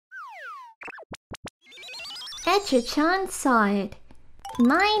Etra-chan saw it.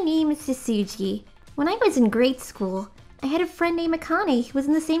 My name is Sasuji. When I was in grade school, I had a friend named Akane who was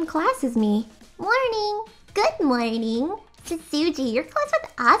in the same class as me. Morning! Good morning! Sasuji, you're close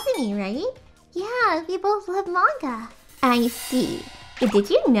with Azumi, right? Yeah, we both love manga. I see. Did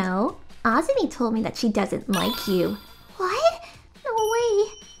you know? Azumi told me that she doesn't like you. What? No way.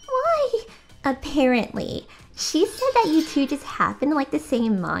 Why? Apparently, she said that you two just happen to like the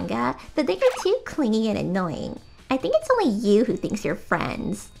same manga, but they are too clingy and annoying. I think it's only you who thinks you're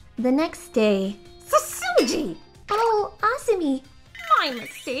friends. The next day... Sasuji! Oh, Azumi. My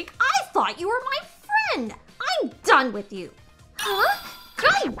mistake. I thought you were my friend. I'm done with you. Huh?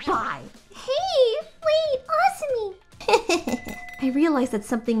 Goodbye. Hey, wait, Azumi. I realized that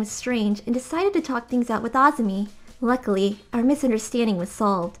something was strange and decided to talk things out with Azumi. Luckily, our misunderstanding was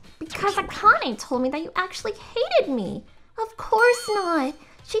solved. Because Akane told me that you actually hated me. Of course not.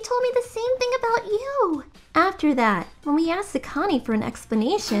 She told me the same thing about you. After that, when we asked Akane for an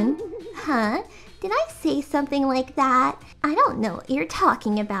explanation... Huh? Did I say something like that? I don't know what you're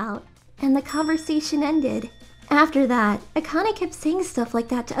talking about. And the conversation ended. After that, Akane kept saying stuff like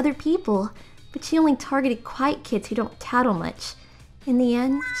that to other people, but she only targeted quiet kids who don't tattle much. In the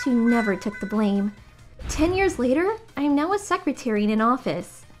end, she never took the blame. 10 years later, I am now a secretary in an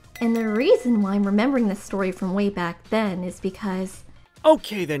office. And the reason why I'm remembering this story from way back then is because...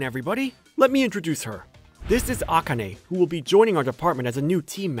 Okay then everybody, let me introduce her. This is Akane, who will be joining our department as a new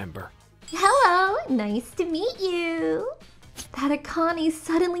team member. Hello, nice to meet you. That Akane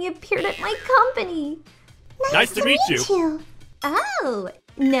suddenly appeared at my company. Nice to meet you. Oh,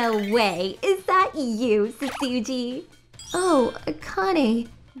 no way. Is that you, Sasuji? Oh, Akane.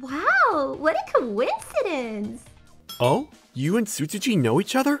 Wow, what a coincidence. Oh, you and Tsutsuji know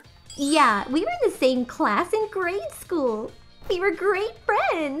each other? Yeah, we were in the same class in grade school. We were great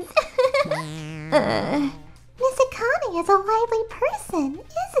friends. Miss Akane is a lively person,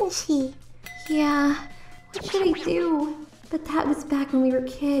 isn't she? Yeah, what should I do? But that was back when we were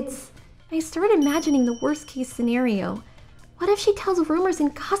kids. I started imagining the worst case scenario. What if she tells rumors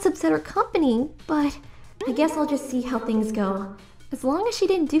and gossips at her company? But I guess I'll just see how things go. As long as she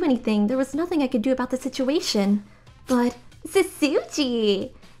didn't do anything, there was nothing I could do about the situation. But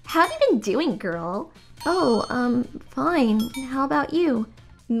Sasuji, how have you been doing, girl? Oh, fine. How about you?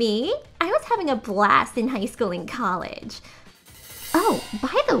 Me? I was having a blast in high school and college. Oh,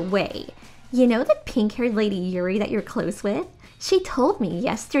 by the way, you know the pink-haired lady Yuri that you're close with? She told me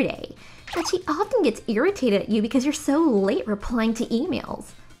yesterday that she often gets irritated at you because you're so late replying to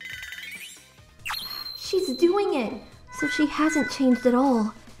emails. She's doing it, so she hasn't changed at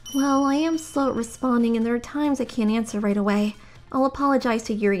all. Well, I am slow at responding and there are times I can't answer right away. I'll apologize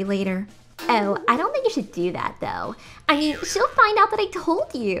to Yuri later. Oh, I don't think you should do that though. I mean, she'll find out that I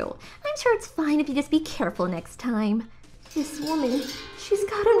told you. I'm sure it's fine if you just be careful next time. This woman, she's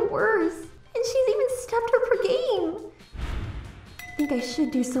gotten worse. And she's even stepped up her game. I think I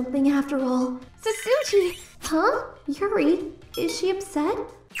should do something after all. Sasuji! Huh? Yuri? Is she upset?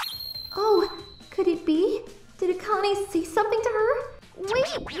 Oh, could it be? Did Akane say something to her?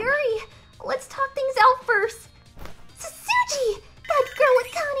 Wait, Yuri! Let's talk things out first. Sasuji! That girl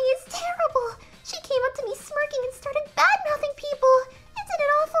Akane is terrible! She came up to me smirking and started bad-mouthing people! Isn't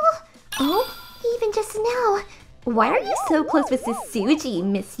it awful? Oh, even just now. Why are you so close with Sasuji,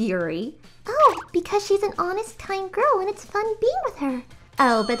 Miss Yuri? Oh, because she's an honest, kind girl and it's fun being with her.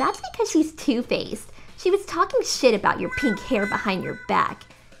 Oh, but that's because she's two-faced. She was talking shit about your pink hair behind your back.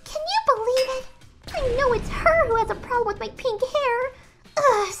 Can you believe it? I know it's her who has a problem with my pink hair.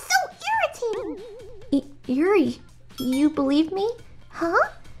 Ugh, so irritating. Yuri, you believe me? Huh?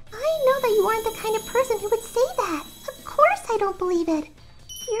 I know that you aren't the kind of person who would say that. Of course I don't believe it.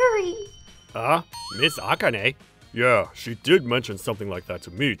 Yuri. Miss Akane? Yeah, she did mention something like that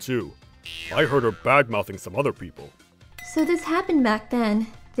to me too. I heard her bad-mouthing some other people. So this happened back then,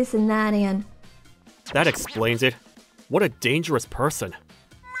 this and that, and... That explains it. What a dangerous person.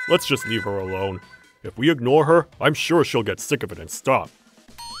 Let's just leave her alone. If we ignore her, I'm sure she'll get sick of it and stop.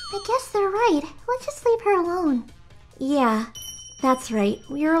 I guess they're right. Let's just leave her alone. Yeah, that's right.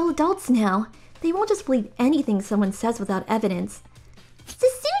 We are all adults now. They won't just believe anything someone says without evidence.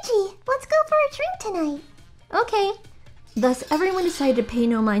 Sasuji, let's go for a drink tonight. Okay. Thus, everyone decided to pay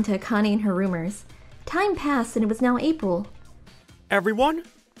no mind to Akane and her rumors. Time passed and it was now April. Everyone,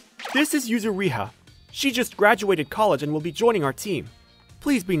 this is Yuzuriha. She just graduated college and will be joining our team.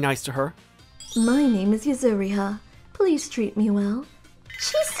 Please be nice to her. My name is Yuzuriha. Please treat me well.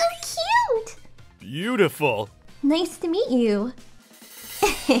 She's so cute! Beautiful. Nice to meet you.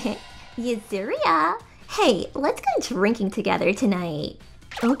 Yuzuriha. Hey, let's go drinking together tonight.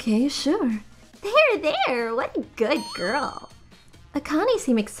 Okay, sure. There, there! What a good girl. Akane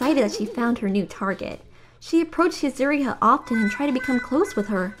seemed excited that she found her new target. She approached Yuzuriha often and tried to become close with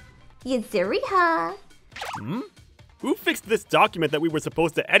her. Yuzuriha! Who fixed this document that we were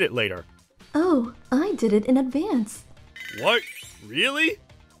supposed to edit later? Oh, I did it in advance. What? Really?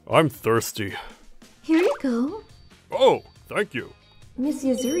 I'm thirsty. Here you go. Oh, thank you. Miss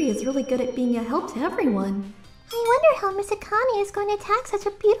Yuzuri is really good at being a help to everyone. I wonder how Miss Akane is going to attack such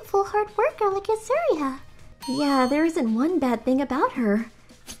a beautiful hard worker like Yuzuriha. Yeah, there isn't one bad thing about her.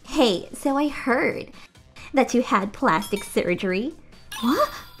 Hey, so I heard that you had plastic surgery. What?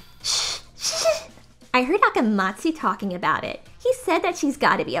 Shh. I heard Akamatsu talking about it. He said that she's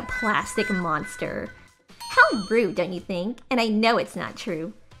got to be a plastic monster. How rude, don't you think? And I know it's not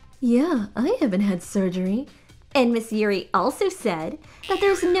true. Yeah, I haven't had surgery. And Miss Yuri also said that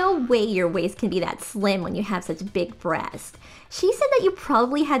there's no way your waist can be that slim when you have such big breasts. She said that you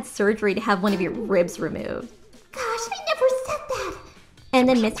probably had surgery to have one of your ribs removed. Gosh, I never said that. And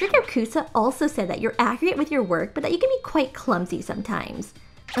then Mr. Dokusa also said that you're accurate with your work, but that you can be quite clumsy sometimes.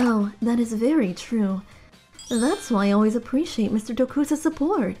 Oh, that is very true. That's why I always appreciate Mr. Dokusa's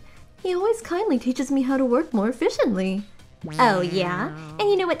support. He always kindly teaches me how to work more efficiently. Oh yeah? And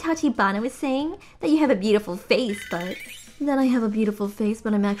you know what Tachibana was saying? That you have a beautiful face, but... That I have a beautiful face,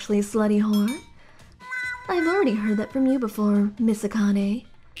 but I'm actually a slutty whore? I've already heard that from you before, Miss Akane.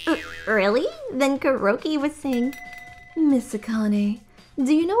 Really? Then Kuroki was saying... Miss Akane,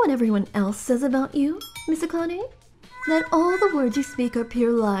 do you know what everyone else says about you, Miss Akane? That all the words you speak are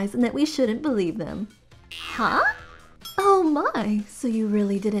pure lies and that we shouldn't believe them. Huh? Oh my, so you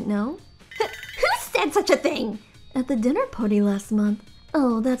really didn't know? Who said such a thing? At the dinner party last month.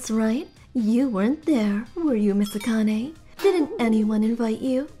 Oh, that's right. You weren't there, were you, Miss Akane? Didn't anyone invite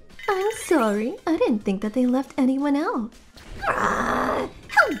you? I'm sorry, I didn't think that they left anyone out. How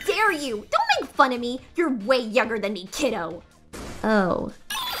dare you! Don't make fun of me! You're way younger than me, kiddo! Oh.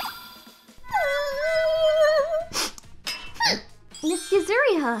 Miss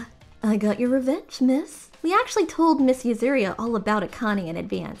Yuzuriha! I got your revenge, miss. We actually told Miss Yuzuriha all about Akane in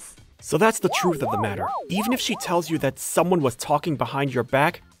advance. So that's the truth of the matter. Even if she tells you that someone was talking behind your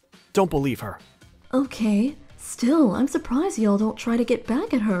back, don't believe her. Okay. Still, I'm surprised y'all don't try to get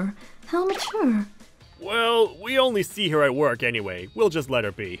back at her. How mature. Well, we only see her at work anyway. We'll just let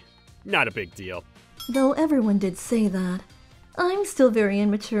her be. Not a big deal. Though everyone did say that. I'm still very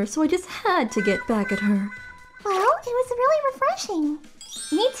immature, so I just had to get back at her. Well, it was really refreshing.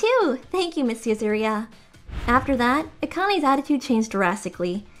 Me too. Thank you, Miss Yuzuriha. After that, Akane's attitude changed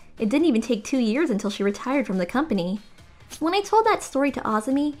drastically. It didn't even take 2 years until she retired from the company. When I told that story to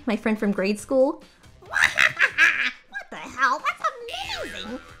Azumi, my friend from grade school... What the hell? That's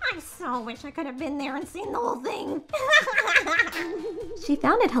amazing! I so wish I could have been there and seen the whole thing. She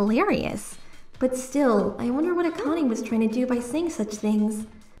found it hilarious. But still, I wonder what Akane was trying to do by saying such things.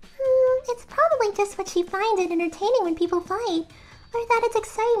 It's probably just what she finds it entertaining when people fight, or that it's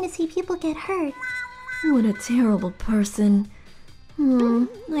exciting to see people get hurt. What a terrible person.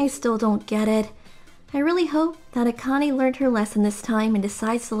 I still don't get it. I really hope that Akane learned her lesson this time and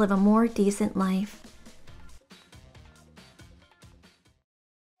decides to live a more decent life.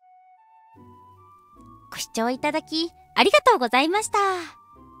 ご視聴いただきありがとうございました。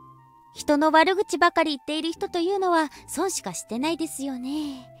人の悪口ばかり言っている人というのは損しかしてないですよ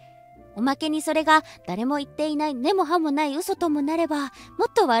ね。おまけにそれが誰も言っていない根も葉もない嘘ともなればも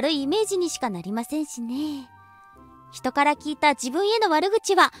っと悪いイメージにしかなりませんしね。人から聞いた自分への悪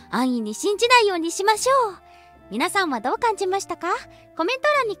口は安易に信じないようにしましょう。皆さんはどう感じましたか？コメント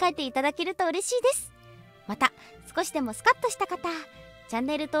欄に書いていただけると嬉しいです。また少しでもスカッとした方、チャン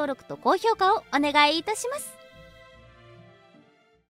ネル登録と高評価をお願いいたします。